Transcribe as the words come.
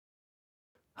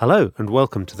Hello and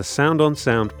welcome to the Sound on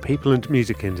Sound People and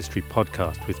Music Industry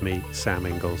podcast with me, Sam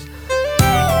Ingalls.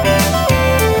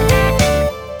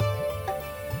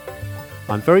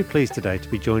 I'm very pleased today to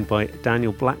be joined by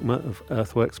Daniel Blackmer of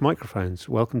Earthworks Microphones.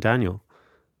 Welcome, Daniel.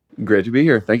 Great to be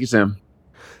here. Thank you, Sam.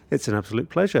 It's an absolute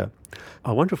pleasure.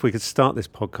 I wonder if we could start this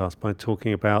podcast by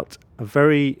talking about a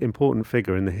very important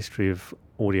figure in the history of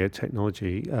audio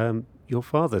technology, your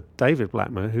father, David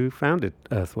Blackmer, who founded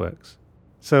Earthworks.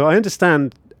 So I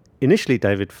understand initially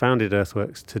David founded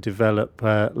Earthworks to develop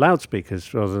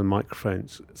loudspeakers rather than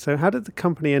microphones. So how did the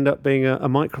company end up being a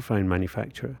microphone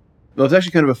manufacturer? Well, it's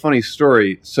actually kind of a funny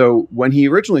story. So when he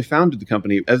originally founded the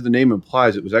company, as the name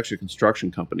implies, it was actually a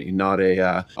construction company, not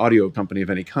a audio company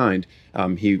of any kind.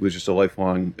 He was just a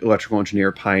lifelong electrical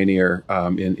engineer, pioneer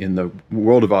in the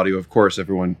world of audio. Of course,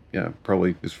 everyone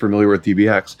probably is familiar with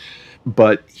DBX.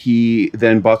 But he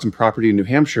then bought some property in New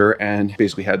Hampshire and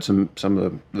basically had some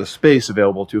of the space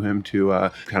available to him to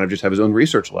kind of just have his own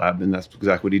research lab, and that's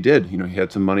exactly what he did. You know, he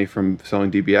had some money from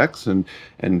selling DBX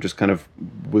and just kind of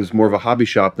was more of a hobby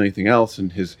shop than anything else.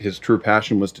 And his true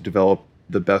passion was to develop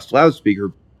the best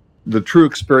loudspeaker. The true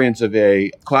experience of a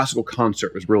classical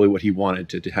concert was really what he wanted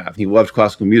to have. He loved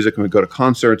classical music and would go to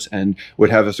concerts and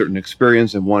would have a certain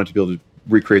experience and wanted to be able to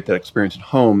recreate that experience at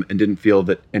home, and didn't feel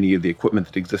that any of the equipment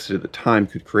that existed at the time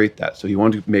could create that. So he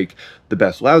wanted to make the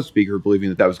best loudspeaker, believing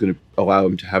that that was going to allow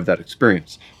him to have that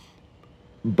experience.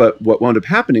 But what wound up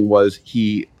happening was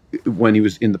when he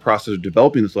was in the process of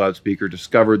developing this loudspeaker,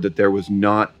 discovered that there was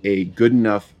not a good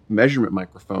enough measurement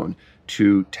microphone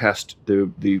to test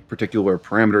the particular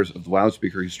parameters of the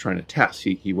loudspeaker he's trying to test.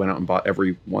 He went out and bought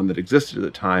every one that existed at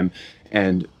the time,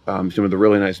 and some of the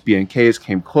really nice B&Ks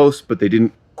came close, but they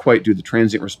didn't quite do the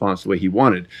transient response the way he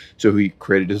wanted. So he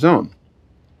created his own.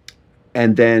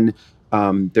 And then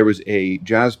there was a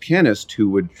jazz pianist who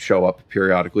would show up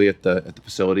periodically at the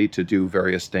facility to do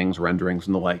various things, renderings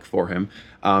and the like for him.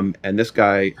 And this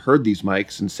guy heard these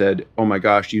mics and said, "Oh my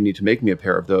gosh, you need to make me a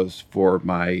pair of those for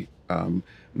my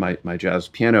my jazz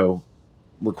piano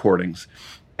recordings."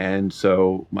 And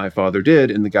so my father did,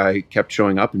 and the guy kept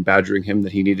showing up and badgering him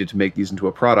that he needed to make these into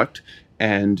a product.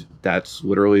 And that's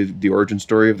literally the origin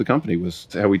story of the company, was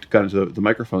how we got into the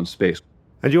microphone space.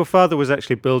 And your father was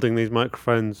actually building these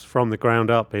microphones from the ground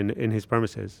up in his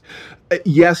premises?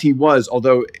 Yes, he was.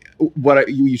 Although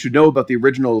you should know about the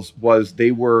originals was they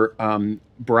were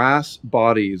brass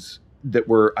bodies that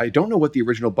were, I don't know what the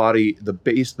original body, the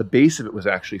base of it was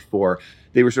actually for.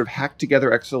 They were sort of hacked together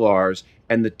XLRs,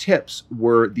 and the tips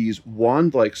were these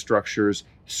wand-like structures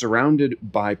surrounded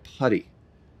by putty.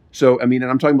 So, I mean, and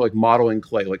I'm talking about like modeling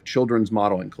clay, like children's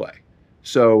modeling clay.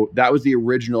 So that was the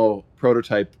original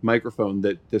prototype microphone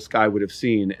that this guy would have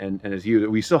seen and has used.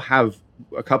 We still have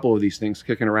a couple of these things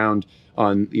kicking around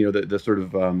on, the sort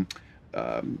of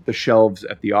the shelves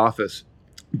at the office.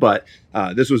 But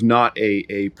this was not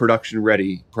a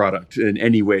production-ready product in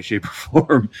any way, shape, or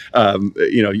form.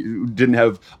 You didn't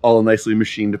have all nicely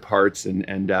machined parts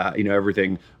and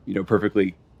everything,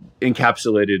 perfectly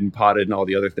encapsulated and potted and all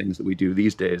the other things that we do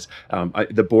these days.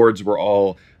 The boards were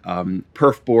all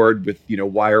perf board with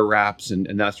wire wraps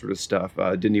and that sort of stuff.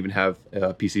 Didn't even have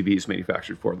PCBs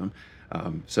manufactured for them.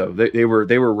 So they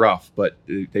were rough, but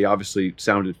they obviously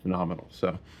sounded phenomenal.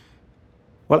 So.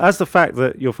 Well, as the fact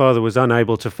that your father was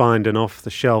unable to find an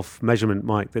off-the-shelf measurement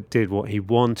mic that did what he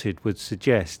wanted would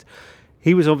suggest,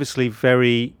 he was obviously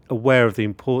very aware of the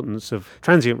importance of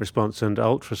transient response and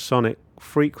ultrasonic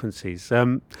frequencies.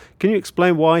 Can you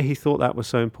explain why he thought that was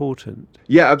so important?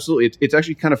 Yeah, absolutely. It's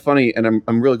actually kind of funny, and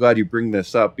I'm really glad you bring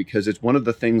this up, because it's one of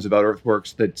the things about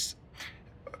Earthworks that's,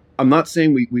 I'm not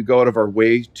saying we go out of our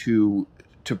way to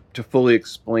fully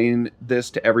explain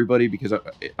this to everybody, because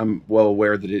I'm well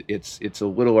aware that it's a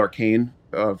little arcane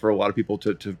for a lot of people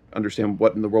to understand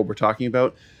what in the world we're talking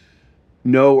about.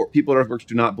 No, people at Earthworks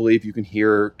do not believe you can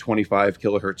hear 25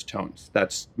 kilohertz tones.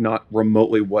 That's not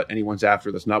remotely what anyone's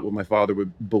after. That's not what my father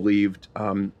would believed.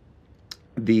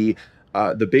 The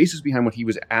basis behind what he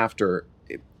was after,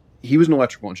 he was an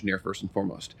electrical engineer first and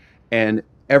foremost. And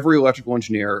every electrical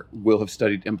engineer will have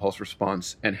studied impulse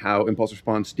response and how impulse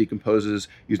response decomposes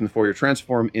using the Fourier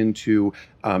transform into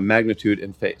magnitude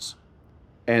and phase.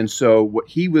 And so what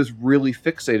he was really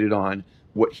fixated on,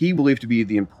 what he believed to be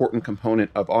the important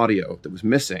component of audio that was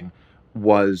missing,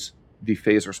 was the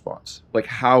phase response. Like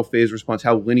how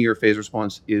linear phase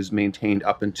response is maintained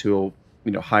up until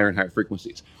higher and higher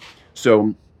frequencies.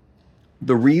 So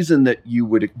the reason that you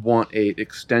would want a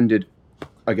extended,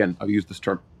 again, I'll use this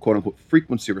term, quote unquote,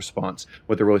 frequency response,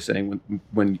 what they're really saying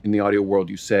when in the audio world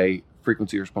you say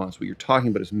frequency response, what you're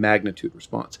talking about is magnitude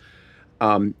response.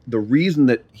 The reason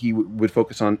that he would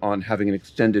focus on having an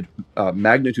extended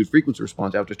magnitude frequency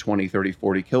response out to 20, 30,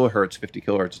 40 kilohertz, 50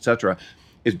 kilohertz, etc.,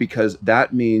 is because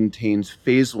that maintains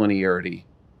phase linearity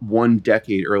 1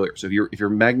 decade earlier. So if your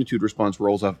magnitude response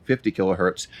rolls off 50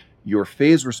 kilohertz, your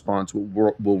phase response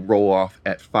will roll off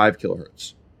at 5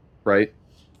 kilohertz, right?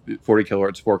 40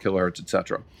 kilohertz, 4 kilohertz,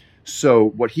 etc. So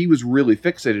what he was really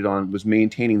fixated on was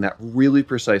maintaining that really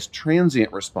precise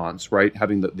transient response, right?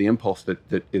 Having the impulse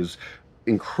that is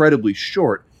incredibly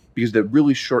short, because the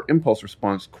really short impulse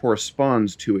response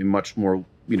corresponds to a much more,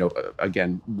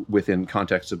 again, within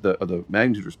context of the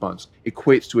magnitude response,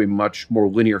 equates to a much more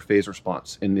linear phase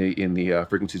response in the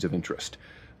frequencies of interest.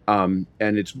 And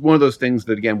it's one of those things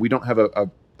that, again, we don't have a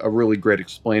really great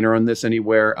explainer on this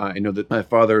anywhere. I know that my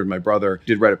father and my brother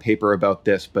did write a paper about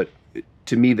this, but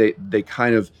to me, they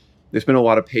spent a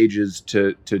lot of pages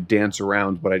to dance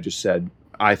around what I just said,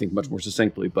 I think, much more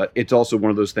succinctly. But it's also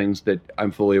one of those things that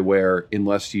I'm fully aware,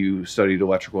 unless you studied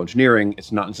electrical engineering,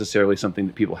 it's not necessarily something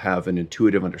that people have an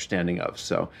intuitive understanding of.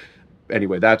 So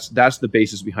anyway, that's the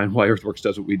basis behind why Earthworks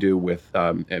does what we do with,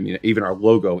 even our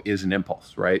logo is an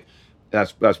impulse, right?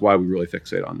 That's why we really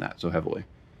fixate on that so heavily.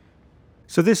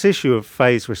 So this issue of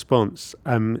phase response,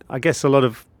 I guess a lot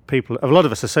of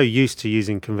us are so used to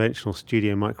using conventional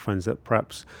studio microphones that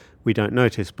perhaps we don't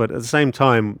notice. But at the same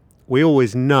time, we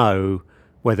always know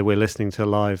whether we're listening to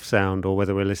live sound or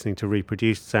whether we're listening to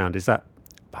reproduced sound. Is that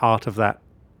part of that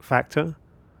factor?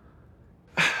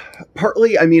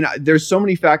 Partly. There's so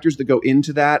many factors that go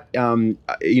into that.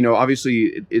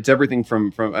 Obviously it's everything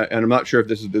from, and I'm not sure if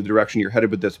this is the direction you're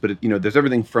headed with this, but there's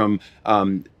everything from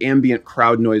ambient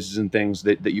crowd noises and things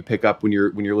that you pick up when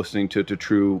you're listening to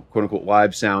true quote unquote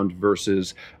live sound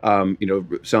versus sound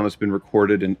that's been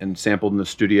recorded and sampled in the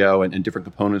studio and different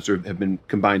components have been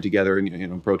combined together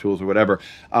in Pro Tools or whatever.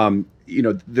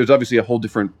 There's obviously a whole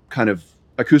different kind of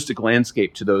acoustic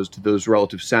landscape to those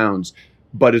relative sounds.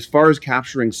 But as far as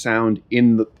capturing sound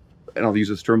and I'll use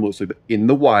this term loosely, but in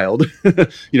the wild,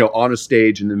 on a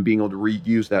stage and then being able to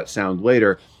reuse that sound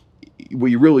later, what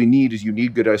you really need is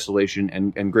good isolation,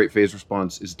 and great phase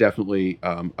response is definitely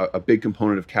a big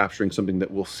component of capturing something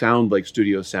that will sound like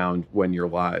studio sound when you're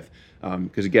live.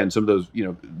 Because again, some of those,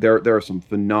 there are some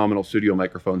phenomenal studio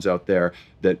microphones out there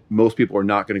that most people are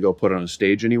not going to go put on a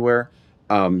stage anywhere.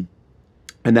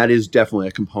 And that is definitely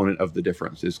a component of the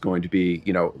difference. Is going to be,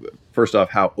 first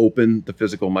off, how open the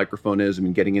physical microphone is.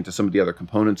 Getting into some of the other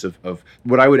components of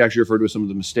what I would actually refer to as some of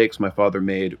the mistakes my father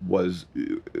made was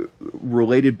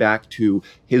related back to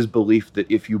his belief that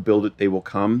if you build it, they will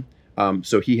come.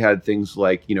 So he had things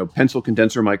like, pencil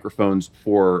condenser microphones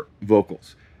for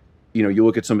vocals. You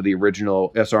look at some of the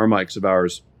original SR mics of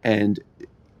ours, and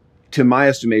to my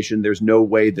estimation, there's no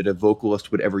way that a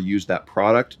vocalist would ever use that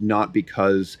product, not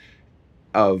because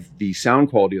of the sound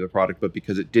quality of the product, but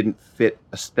because it didn't fit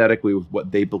aesthetically with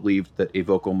what they believed that a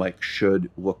vocal mic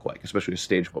should look like, especially a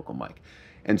stage vocal mic.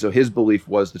 And so his belief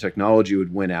was the technology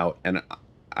would win out. And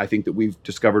I think that we've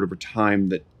discovered over time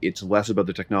that it's less about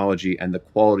the technology and the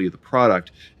quality of the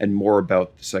product and more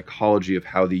about the psychology of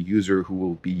how the user who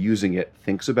will be using it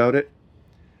thinks about it.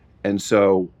 And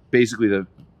so basically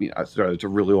sorry, it's a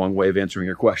really long way of answering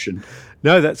your question.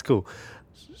 No, that's cool.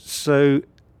 So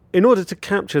in order to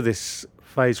capture this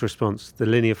phase response, the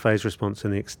linear phase response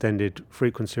and the extended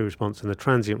frequency response and the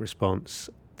transient response,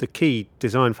 the key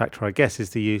design factor, I guess,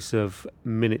 is the use of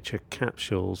miniature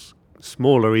capsules,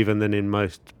 smaller even than in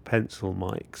most pencil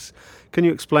mics. Can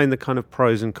you explain the kind of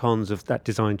pros and cons of that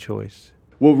design choice?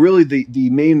 Well, really, the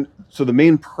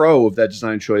main pro of that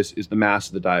design choice is the mass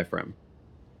of the diaphragm.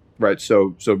 Right,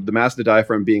 so the mass of the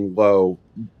diaphragm being low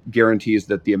guarantees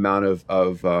that the amount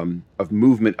of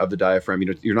movement of the diaphragm,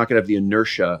 you're not going to have the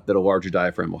inertia that a larger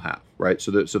diaphragm will have, right?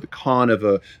 So the con of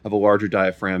a larger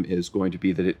diaphragm is going to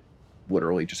be that it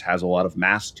literally just has a lot of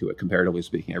mass to it, comparatively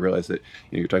speaking. I realize that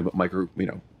you're talking about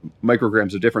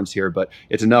micrograms of difference here, but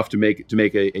it's enough to make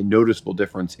a noticeable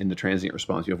difference in the transient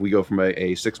response. If we go from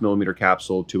a 6 millimeter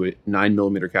capsule to a 9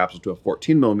 millimeter capsule to a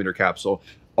 14 millimeter capsule,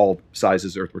 all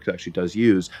sizes Earthworks actually does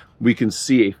use, we can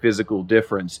see a physical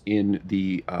difference in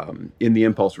the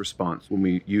impulse response when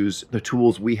we use the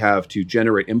tools we have to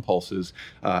generate impulses,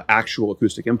 actual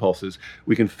acoustic impulses.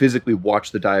 We can physically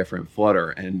watch the diaphragm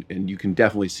flutter, and you can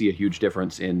definitely see a huge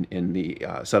difference in the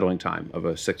settling time of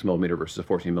a 6 millimeter versus a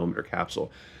 14 millimeter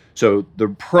capsule. So the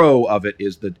pro of it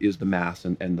is the mass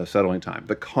and the settling time.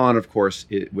 The con, of course,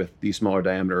 with these smaller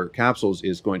diameter capsules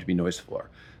is going to be noise floor.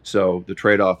 So the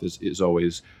trade-off is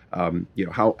always,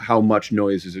 how much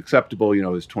noise is acceptable.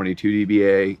 Is 22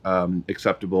 dBA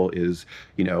acceptable? Is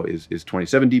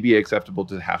 27 dBA acceptable?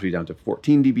 Does it have to be down to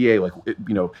 14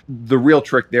 dBA? The real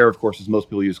trick there, of course, is most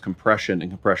people use compression,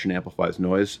 and compression amplifies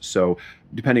noise. So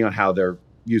depending on how they're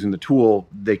using the tool,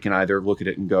 they can either look at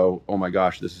it and go, oh my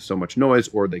gosh, this is so much noise,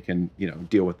 or they can,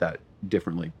 deal with that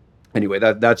differently. Anyway,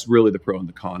 that's really the pro and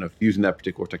the con of using that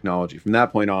particular technology. From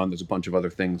that point on, there's a bunch of other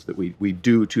things that we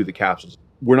do to the capsules.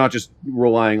 We're not just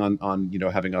relying on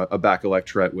having a back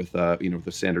electret with with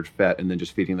a standard FET and then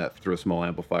just feeding that through a small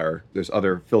amplifier. There's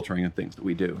other filtering and things that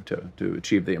we do to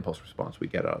achieve the impulse response we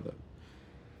get out of it.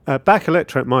 Back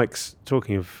electret mics,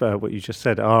 talking of what you just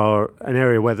said, are an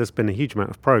area where there's been a huge amount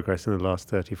of progress in the last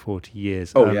 30, 40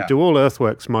 years. Yeah. Do all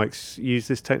Earthworks mics use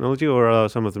this technology, or are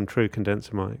some of them true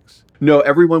condenser mics? No,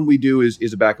 every one we do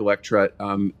is a back electret.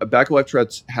 Back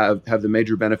electrets have the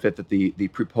major benefit that the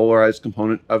prepolarized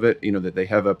component of it, that they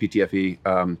have a PTFE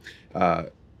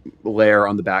layer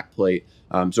on the back plate.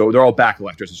 So they're all back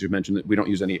electrets, as you mentioned. That we don't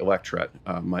use any electret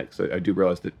mics. I do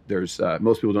realize that there's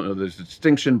most people don't know there's a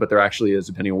distinction, but there actually is,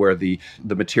 depending on where the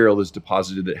material is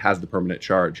deposited that has the permanent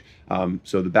charge.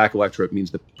 So the back electret means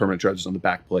the permanent charge is on the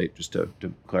back plate, just to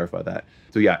clarify that.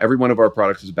 So yeah, every one of our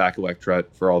products is a back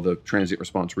electret for all the transient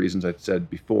response reasons I said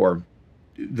before.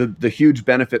 The huge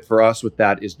benefit for us with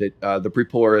that is that the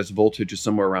prepolarized voltage is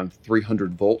somewhere around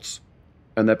 300 volts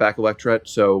on that back electret,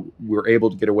 so we're able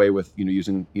to get away with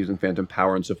using phantom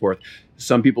power and so forth.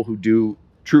 Some people who do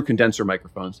true condenser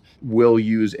microphones will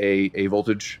use a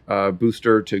voltage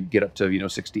booster to get up to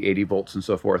 60, 80 volts and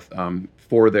so forth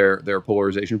for their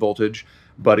polarization voltage.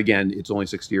 But again, it's only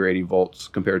 60 or 80 volts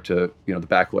compared to the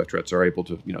back electrets are able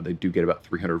to they do get about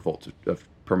 300 volts of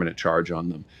permanent charge on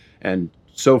them. And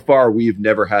so far, we've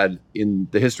never had, in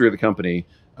the history of the company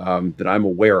that I'm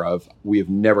aware of, we have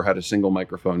never had a single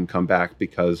microphone come back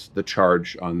because the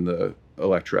charge on the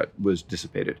electret was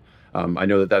dissipated. I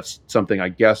know that's something, I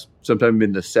guess, sometime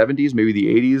in the 70s, maybe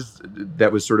the 80s,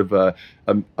 that was sort of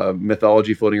a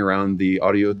mythology floating around the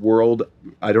audio world.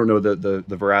 I don't know the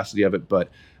veracity of it, but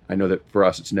I know that for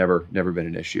us, it's never been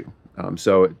an issue.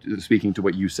 So speaking to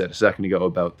what you said a second ago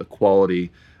about the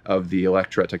quality of the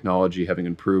electret technology having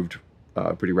improved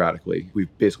pretty radically,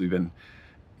 we've basically been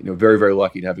very, very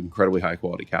lucky to have incredibly high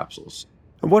quality capsules.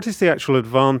 And what is the actual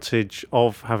advantage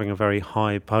of having a very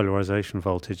high polarization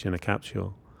voltage in a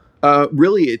capsule?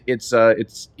 Really,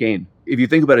 it's gain. If you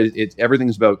think about it, everything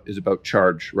is about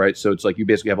charge, right? So it's like you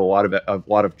basically have a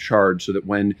lot of charge, so that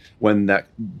when that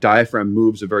diaphragm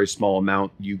moves a very small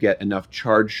amount, you get enough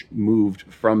charge moved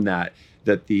from that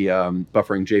the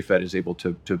buffering JFET is able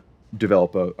to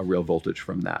develop a real voltage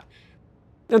from that.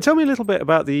 And tell me a little bit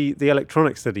about the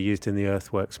electronics that are used in the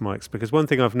Earthworks mics, because one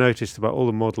thing I've noticed about all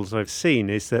the models I've seen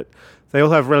is that they all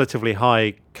have relatively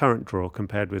high current draw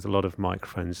compared with a lot of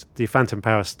microphones. The Phantom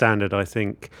Power standard, I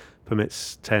think,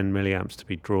 permits 10 milliamps to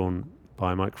be drawn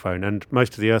by a microphone, and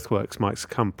most of the Earthworks mics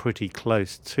come pretty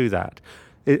close to that.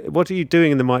 What are you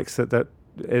doing in the mics that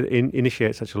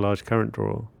initiate such a large current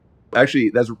draw? Actually,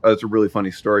 that's a really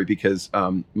funny story, because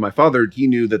my father, he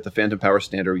knew that the Phantom Power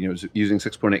standard, was using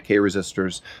 6.8K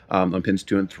resistors on pins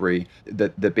 2 and 3,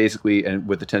 that basically, and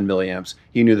with the 10 milliamps,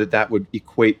 he knew that would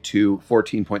equate to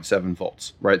 14.7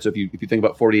 volts, right? So if you think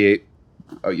about 48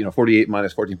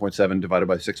 minus 14.7 divided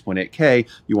by 6.8K,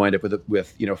 you wind up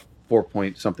with 4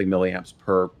 point something milliamps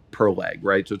per leg,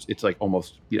 right? So it's like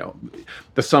almost,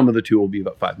 the sum of the two will be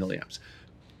about 5 milliamps.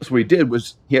 So what he did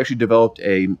was he actually developed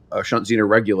a shunt Zener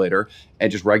regulator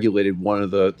and just regulated one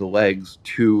of the legs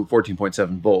to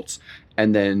 14.7 volts,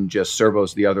 and then just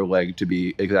servos the other leg to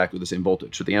be exactly the same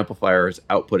voltage. So the amplifier's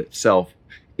output itself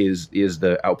is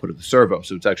the output of the servo.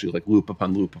 So it's actually like loop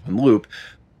upon loop upon loop.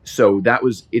 So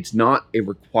it's not a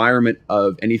requirement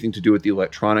of anything to do with the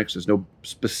electronics. There's no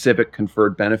specific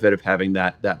conferred benefit of having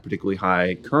that particularly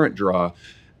high current draw,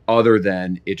 other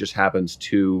than it just happens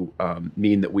to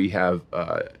mean that we have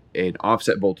an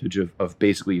offset voltage of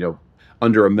basically,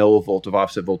 under a millivolt of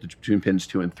offset voltage between pins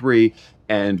 2 and 3,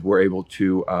 and we're able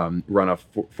to run off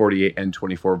 48 and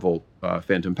 24 volt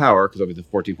phantom power, because obviously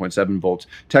the 14.7 volts,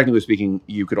 technically speaking,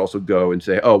 you could also go and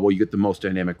say, oh, well, you get the most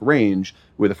dynamic range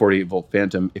with a 48 volt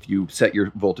phantom if you set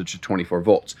your voltage to 24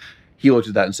 volts. He looked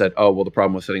at that and said, oh, well, the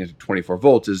problem with setting it to 24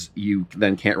 volts is you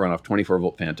then can't run off 24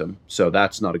 volt phantom. So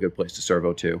that's not a good place to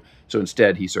servo to. So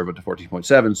instead, he servoed to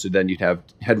 14.7. So then you'd have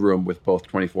headroom with both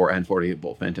 24 and 48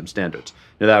 volt phantom standards.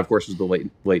 Now, that, of course, was the late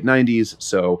 90s.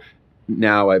 So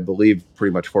now I believe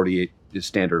pretty much 48 is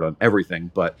standard on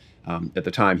everything. But at the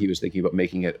time, he was thinking about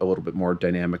making it a little bit more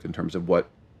dynamic in terms of what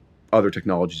other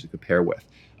technologies it could pair with.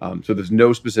 So there's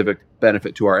no specific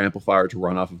benefit to our amplifier to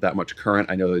run off of that much current.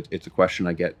 I know that it's a question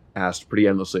I get asked pretty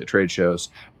endlessly at trade shows,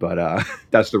 but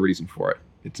that's the reason for it.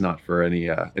 It's not for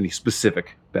any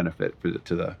specific benefit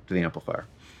to the amplifier.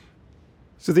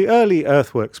 So the early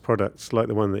Earthworks products, like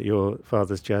the one that your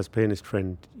father's jazz pianist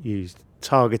friend used,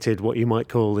 targeted what you might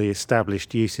call the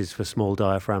established uses for small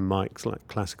diaphragm mics, like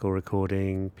classical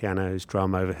recording, pianos,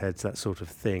 drum overheads, that sort of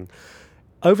thing.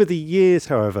 Over the years,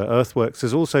 however, Earthworks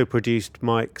has also produced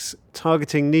mics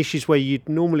targeting niches where you'd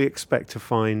normally expect to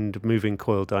find moving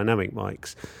coil dynamic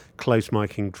mics, close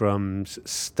miking drums,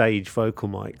 stage vocal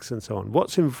mics, and so on.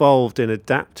 What's involved in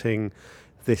adapting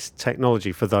this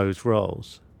technology for those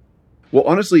roles? Well,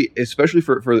 honestly, especially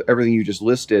for everything you just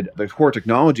listed, the core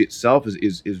technology itself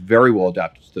is very well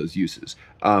adapted to those uses.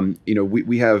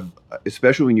 We have,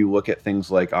 especially when you look at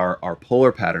things like our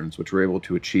polar patterns, which we're able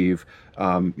to achieve,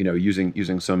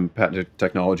 using some patented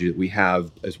technology that we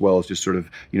have, as well as just sort of,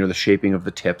 the shaping of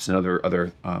the tips and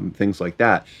other things like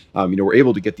that. We're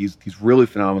able to get these really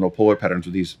phenomenal polar patterns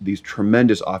with these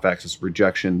tremendous off-axis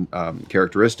rejection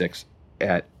characteristics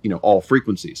at all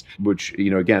frequencies, which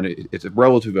again it's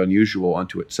relatively unusual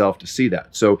unto itself to see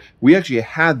that. So we actually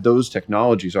had those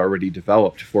technologies already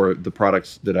developed for the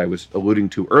products that I was alluding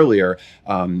to earlier,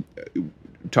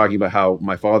 talking about how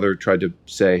my father tried to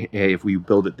say, hey, if we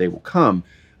build it, they will come.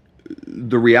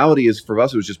 The reality is, for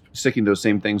us, it was just sticking those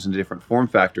same things into different form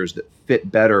factors that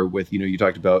fit better with, you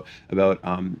talked about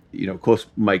close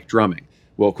mic drumming.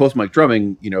 Well, close mic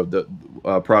drumming,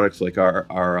 the products like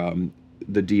our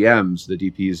the DMs, the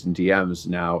DPs and DMs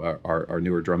now are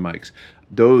newer drum mics.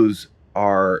 Those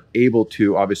are able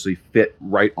to obviously fit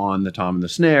right on the tom and the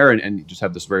snare and just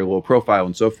have this very low profile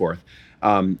and so forth.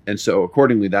 And so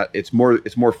accordingly, that it's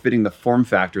more fitting the form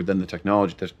factor than the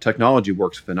technology. The technology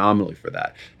works phenomenally for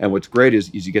that. And what's great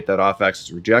is you get that off-axis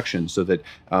rejection, so that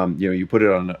you put it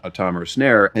on a tom or a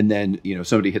snare, and then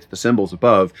somebody hits the cymbals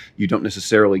above. You don't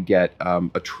necessarily get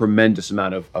a tremendous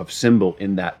amount of cymbal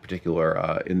in that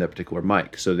particular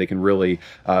mic. So they can really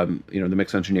the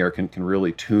mix engineer can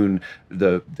really tune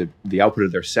the output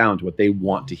of their sound to what they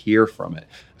want to hear from it.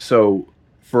 So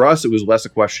for us, it was less a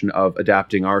question of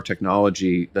adapting our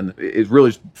technology than it's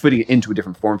really fitting it into a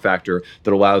different form factor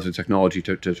that allows the technology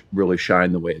to really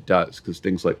shine the way it does. Because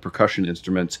things like percussion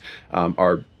instruments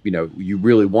are, you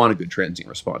really want a good transient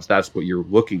response. That's what you're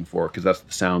looking for, because that's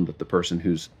the sound that the person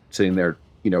who's sitting there,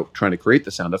 trying to create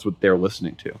the sound, that's what they're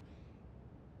listening to.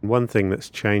 One thing that's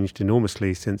changed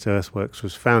enormously since Earthworks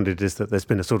was founded is that there's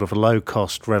been a sort of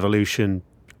low-cost revolution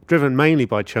driven mainly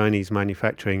by Chinese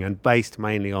manufacturing and based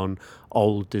mainly on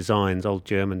old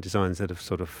German designs that have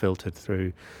sort of filtered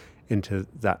through into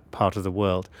that part of the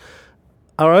world.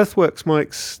 Are Earthworks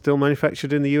mics still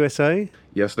manufactured in the USA?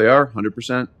 Yes, they are,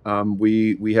 100%.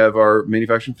 We have our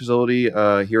manufacturing facility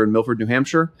here in Milford, New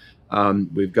Hampshire.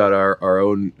 We've got our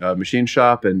own machine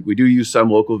shop, and we do use some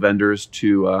local vendors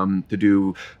to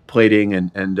do plating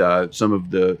and some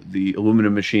of the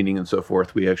aluminum machining and so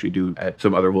forth. We actually do at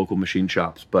some other local machine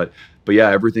shops, but yeah,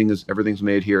 everything's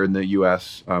made here in the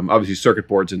U.S. Obviously, circuit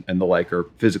boards and the like are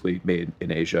physically made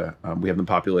in Asia. We have them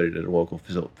populated at a local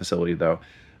facility though.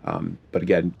 But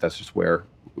again, that's just where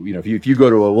if you go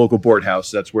to a local board house,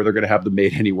 that's where they're going to have them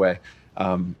made anyway.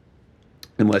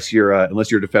 Unless you're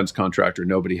a defense contractor,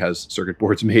 nobody has circuit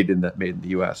boards made in the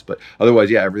U.S. But otherwise,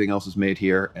 yeah, everything else is made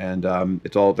here, and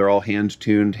they're all hand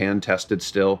tuned, hand tested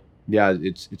still. Yeah,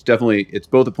 it's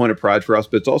both a point of pride for us,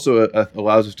 but it's also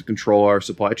allows us to control our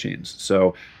supply chains.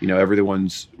 So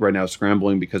everyone's right now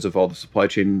scrambling because of all the supply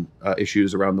chain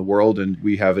issues around the world, and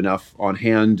we have enough on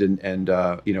hand and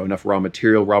enough raw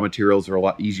material. Raw materials are a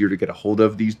lot easier to get a hold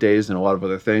of these days than a lot of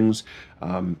other things.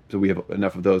 So we have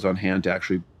enough of those on hand to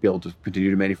actually be able to continue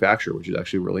to manufacture, which is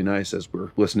actually really nice as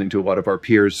we're listening to a lot of our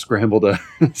peers scramble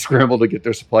to get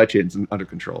their supply chains under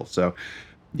control. So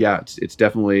yeah, it's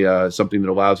definitely something that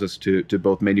allows us to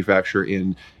both manufacture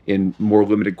in more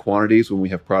limited quantities when we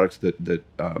have products that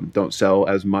don't sell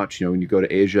as much. When you go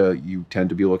to Asia, you tend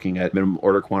to be looking at minimum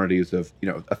order quantities of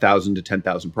 1,000 to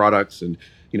 10,000 products, and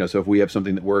so if we have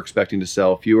something that we're expecting to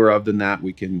sell fewer of than that,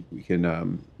 we can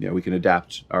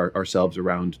adapt ourselves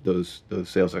around those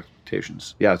sales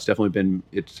expectations. Yeah, it's definitely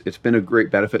been a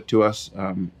great benefit to us.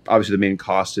 Obviously, the main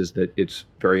cost is that it's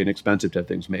very inexpensive to have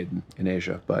things made in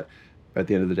Asia, but at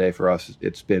the end of the day, for us,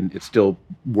 it's still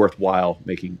worthwhile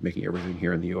making everything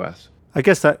here in the U.S. I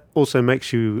guess that also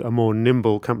makes you a more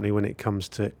nimble company when it comes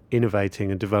to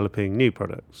innovating and developing new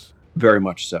products. Very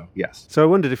much so, yes. So I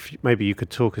wondered if maybe you could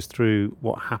talk us through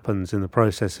what happens in the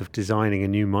process of designing a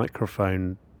new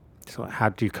microphone. So how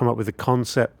do you come up with a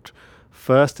concept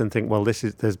first and think, well,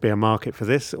 there's be a market for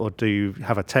this, or do you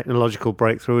have a technological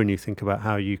breakthrough and you think about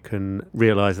how you can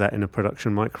realize that in a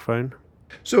production microphone?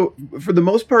 So for the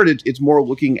most part, it's more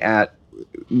looking at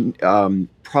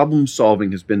problem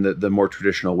solving has been the more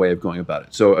traditional way of going about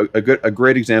it. So a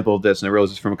great example of this, and I realize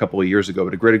this from a couple of years ago,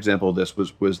 but a great example of this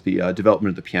was the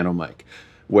development of the piano mic,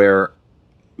 where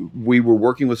we were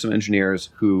working with some engineers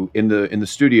who in the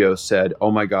studio said,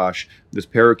 "Oh my gosh, this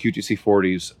pair of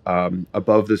QTC40s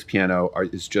above this piano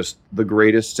is just the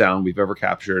greatest sound we've ever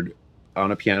captured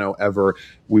on a piano ever.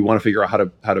 We want to figure out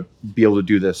how to be able to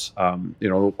do this, on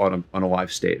a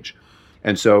live stage."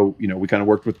 And so, we kind of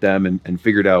worked with them and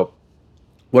figured out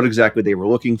what exactly they were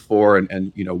looking for,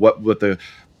 and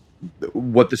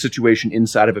what the situation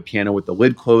inside of a piano with the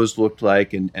lid closed looked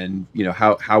like, and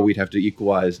how we'd have to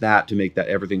equalize that to make that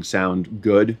everything sound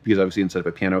good, because obviously inside of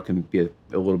a piano can be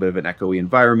a little bit of an echoey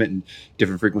environment, and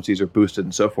different frequencies are boosted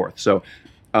and so forth. So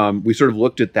we sort of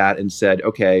looked at that and said,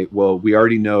 okay, well, we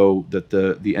already know that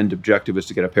the end objective is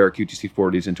to get a pair of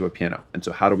QTC40s into a piano. And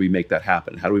so how do we make that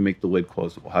happen? How do we make the lid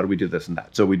closable? How do we do this and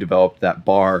that? So we developed that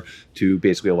bar to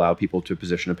basically allow people to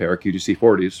position a pair of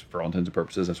QTC40s, for all intents and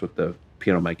purposes, that's what the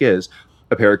piano mic is,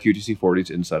 a pair of QTC40s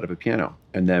inside of a piano.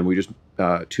 And then we just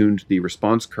tuned the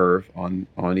response curve on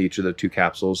each of the two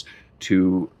capsules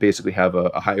to basically have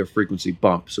a higher frequency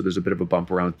bump. So there's a bit of a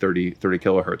bump around 30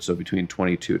 kilohertz, so between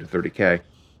 22 to 30K.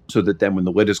 So that then when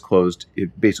the lid is closed,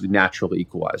 it basically naturally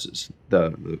equalizes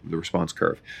the response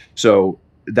curve. So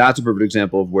that's a perfect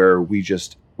example of where we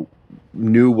just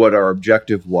knew what our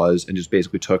objective was and just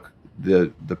basically took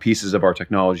the pieces of our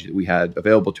technology that we had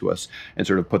available to us and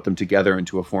sort of put them together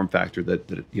into a form factor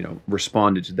that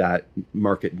responded to that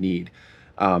market need.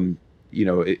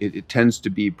 It tends to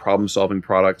be problem-solving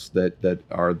products that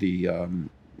are the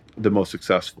most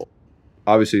successful.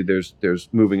 Obviously, there's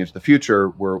moving into the future.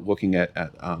 We're looking at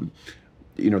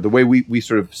the way we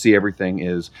sort of see everything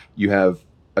is you have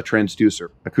a transducer,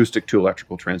 acoustic to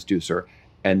electrical transducer,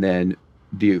 and then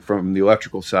from the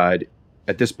electrical side,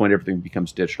 at this point, everything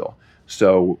becomes digital.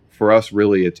 So for us,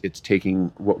 really, it's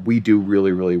taking what we do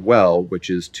really, really well,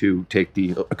 which is to take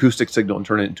the acoustic signal and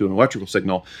turn it into an electrical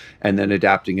signal, and then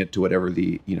adapting it to whatever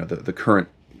the current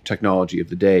technology of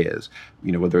the day is,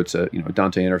 whether it's a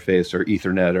Dante interface or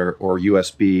Ethernet or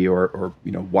USB or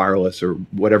wireless or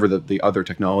whatever the other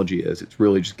technology is. It's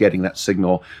really just getting that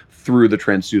signal through the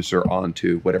transducer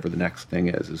onto whatever the next thing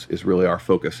is really our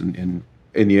focus in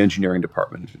the engineering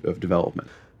department of development.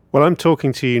 Well, I'm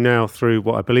talking to you now through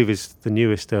what I believe is the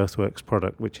newest Earthworks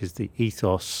product, which is the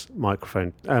Ethos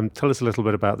microphone. Tell us a little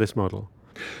bit about this model.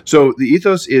 So the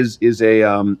Ethos is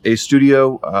a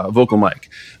studio vocal mic.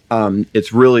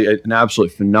 It's really an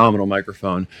absolutely phenomenal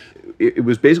microphone. It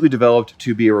was basically developed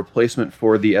to be a replacement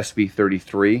for the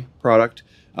SV33 product,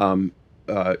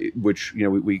 which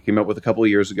we came up with a couple of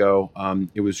years ago.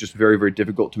 It was just very, very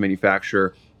difficult to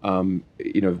manufacture.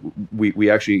 We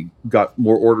actually got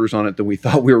more orders on it than we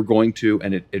thought we were going to,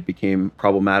 and it became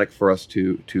problematic for us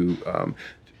to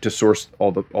source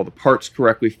all the parts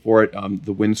correctly for it.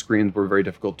 The windscreens were very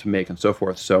difficult to make and so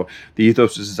forth. So the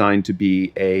Ethos is designed to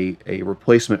be a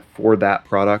replacement for that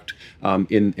product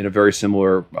in a very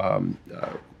similar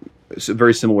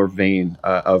vein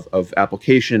of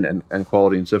application and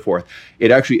quality and so forth.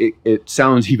 It actually it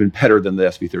sounds even better than the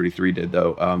SV33 did,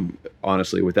 though.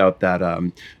 Honestly, without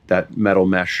that metal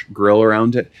mesh grill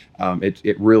around it,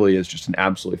 it really is just an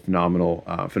absolutely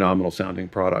phenomenal sounding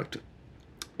product.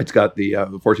 It's got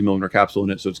the 14 millimeter capsule in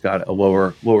it, so it's got a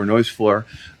lower noise floor,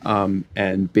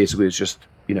 and basically it's just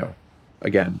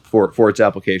again for its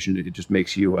application, it just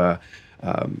makes you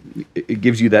it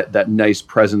gives you that nice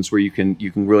presence where you can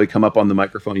really come up on the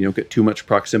microphone. You don't get too much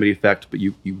proximity effect, but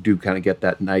you do kind of get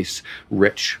that nice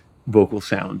rich vocal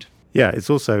sound. Yeah, it's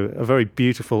also a very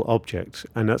beautiful object,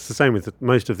 and that's the same with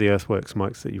most of the Earthworks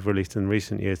mics that you've released in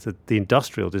recent years. That the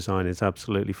industrial design is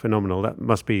absolutely phenomenal. That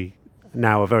must be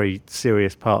now a very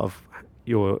serious part of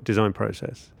your design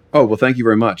process. Oh, well, thank you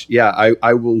very much. Yeah,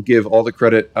 I will give all the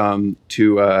credit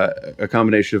to a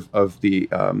combination of the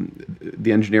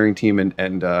engineering team and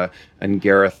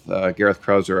Gareth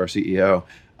Krauser, our CEO.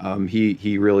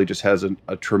 He really just has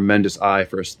a tremendous eye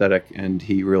for aesthetic, and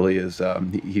he really is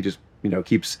he just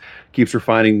keeps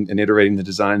refining and iterating the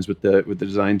designs with the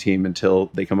design team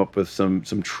until they come up with some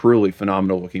truly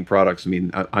phenomenal looking products. I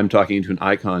mean, I'm talking to an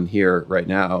Icon here right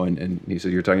now, and he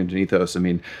said you're talking to an Ethos. I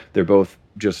mean, they're both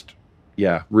just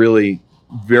really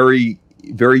very,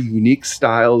 very unique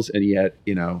styles, and yet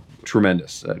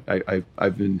tremendous.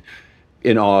 I've been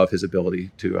in awe of his ability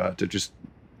to just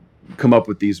come up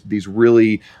with these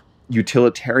really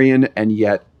utilitarian and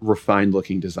yet refined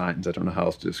looking designs. I don't know how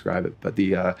else to describe it, but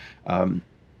the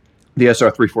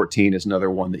SR314 is another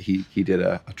one that he did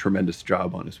a tremendous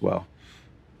job on as well.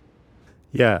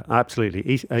 Yeah,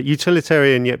 absolutely.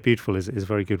 Utilitarian yet beautiful is a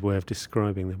very good way of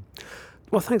describing them.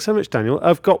 Well, thanks so much, Daniel.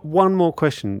 I've got one more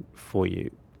question for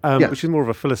you, which is more of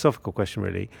a philosophical question,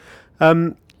 really.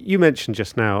 You mentioned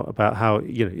just now about how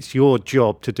it's your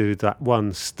job to do that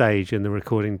one stage in the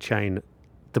recording chain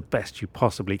the best you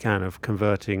possibly can of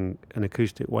converting an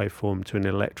acoustic waveform to an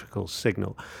electrical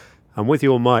signal. And with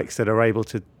your mics that are able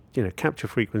to capture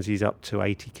frequencies up to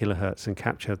 80 kilohertz and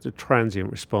capture the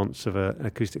transient response of an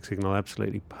acoustic signal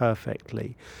absolutely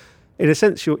perfectly. In a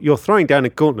sense, you're throwing down a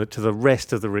gauntlet to the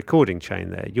rest of the recording chain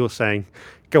there. You're saying,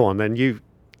 go on then,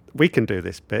 we can do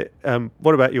this bit.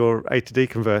 What about your A to D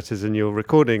converters and your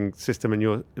recording system and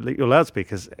your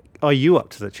loudspeakers? Are you up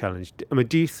to the challenge? I mean,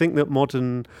 do you think that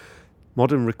modern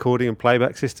recording and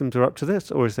playback systems are up to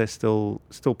this, or is there still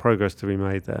progress to be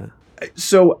made there?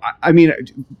 So, I mean,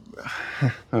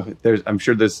 I'm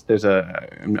sure there's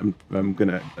I'm going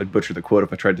to butcher the quote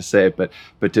if I tried to say it, but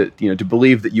to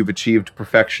believe that you've achieved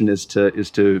perfection is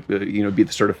to be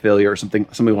the sort of failure or something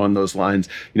along those lines.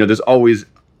 There's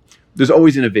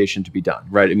always innovation to be done,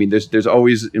 right? I mean, there's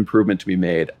always improvement to be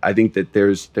made. I think that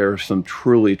there are some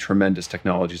truly tremendous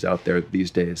technologies out there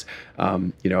these days.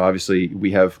 Obviously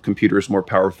we have computers more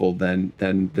powerful than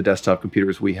the desktop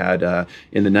computers we had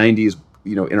in the 90s.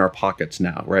 In our pockets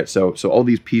now, right? So all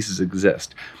these pieces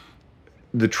exist.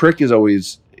 The trick is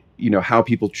always, how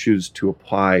people choose to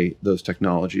apply those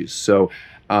technologies. So,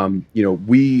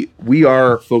 we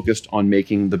are focused on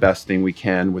making the best thing we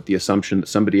can with the assumption that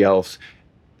somebody else,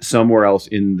 somewhere else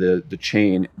in the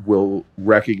chain, will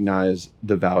recognize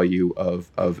the value of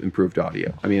improved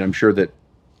audio. I mean, I'm sure that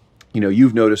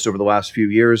you've noticed over the last few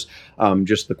years,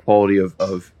 just the quality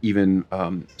of even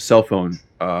cell phone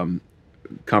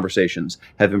conversations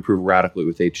have improved radically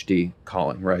with HD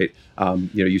calling, right?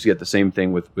 You used to get the same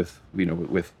thing with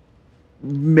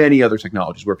many other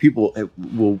technologies where people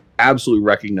will absolutely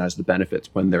recognize the benefits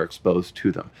when they're exposed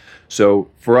to them. So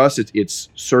for us, it's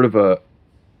sort of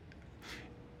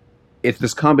it's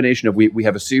this combination of we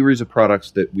have a series of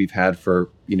products that we've had for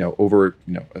over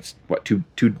two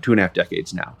and a half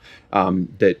decades now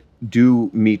that do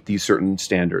meet these certain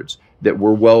standards, that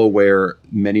we're well aware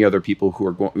many other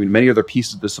people many other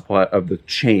pieces of the supply of the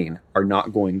chain are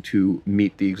not going to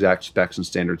meet the exact specs and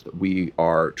standards that we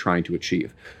are trying to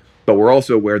achieve. But we're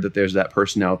also aware that there's that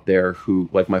person out there who,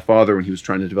 like my father, when he was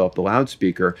trying to develop the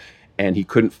loudspeaker and he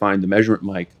couldn't find the measurement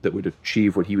mic that would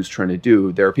achieve what he was trying to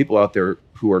do, there are people out there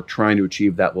who are trying to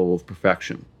achieve that level of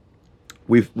perfection.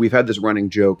 We've had this running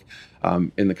joke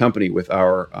in the company with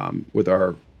our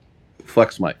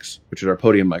flex mics, which is our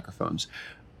podium microphones,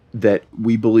 that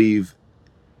we believe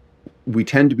we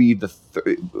tend to be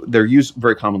they're used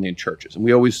very commonly in churches, and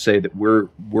we always say that we're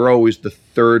always the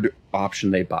third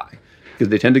option they buy, because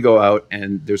they tend to go out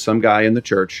and there's some guy in the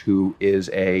church who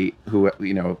knows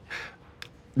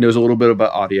a little bit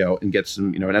about audio and gets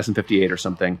some an SM58 or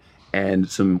something and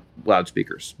some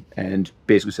loudspeakers and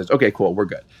basically says, okay, cool, we're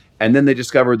good. And then they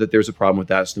discover that there's a problem with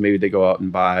that, so maybe they go out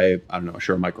and buy, I don't know, a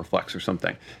Shure Microflex or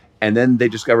something. And then they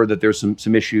discover that there's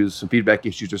some issues, some feedback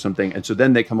issues or something. And so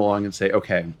then they come along and say,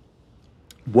 okay,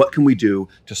 what can we do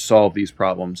to solve these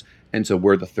problems? And so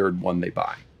we're the third one they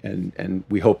buy. And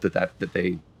we hope that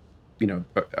they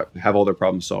have all their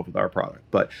problems solved with our product.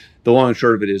 But the long and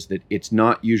short of it is that it's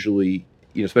not usually,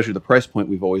 especially the price point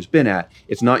we've always been at,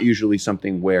 it's not usually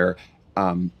something where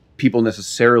people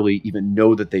necessarily even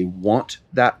know that they want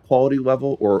that quality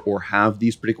level or have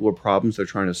these particular problems they're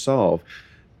trying to solve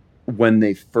when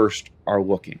they first are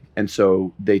looking. And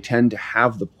so they tend to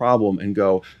have the problem and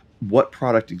go, what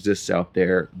product exists out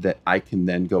there that I can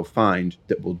then go find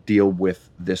that will deal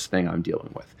with this thing I'm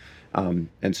dealing with?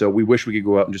 And so we wish we could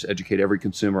go out and just educate every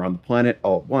consumer on the planet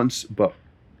all at once, but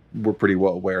we're pretty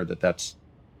well aware that that's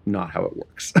not how it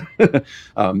works.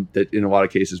 That in a lot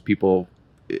of cases, people,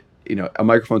 a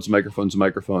microphone's a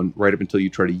microphone right up until you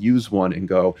try to use one and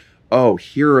go, oh,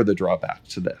 here are the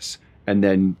drawbacks to this. And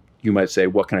then you might say,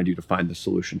 what can I do to find the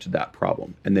solution to that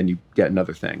problem? And then you get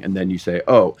another thing. And then you say,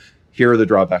 oh, here are the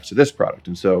drawbacks to this product.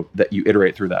 And so that you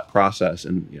iterate through that process.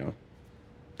 And,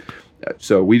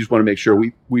 so we just want to make sure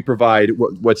we provide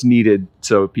what's needed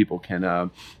so people can have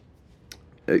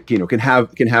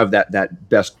that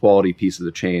best quality piece of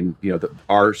the chain,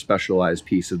 our specialized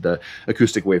piece of the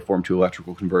acoustic waveform to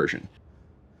electrical conversion.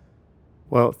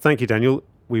 Well, thank you, Daniel.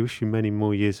 We wish you many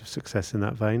more years of success in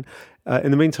that vein.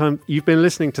 In the meantime, you've been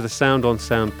listening to the Sound on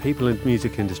Sound People and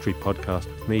Music Industry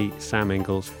podcast with me, Sam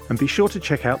Ingalls. And be sure to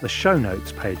check out the show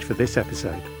notes page for this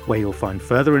episode, where you'll find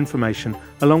further information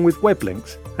along with web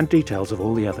links and details of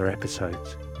all the other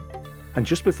episodes. And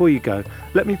just before you go,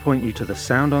 let me point you to the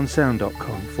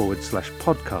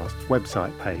soundonsound.com/podcast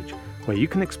website page, where you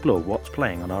can explore what's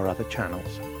playing on our other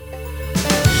channels.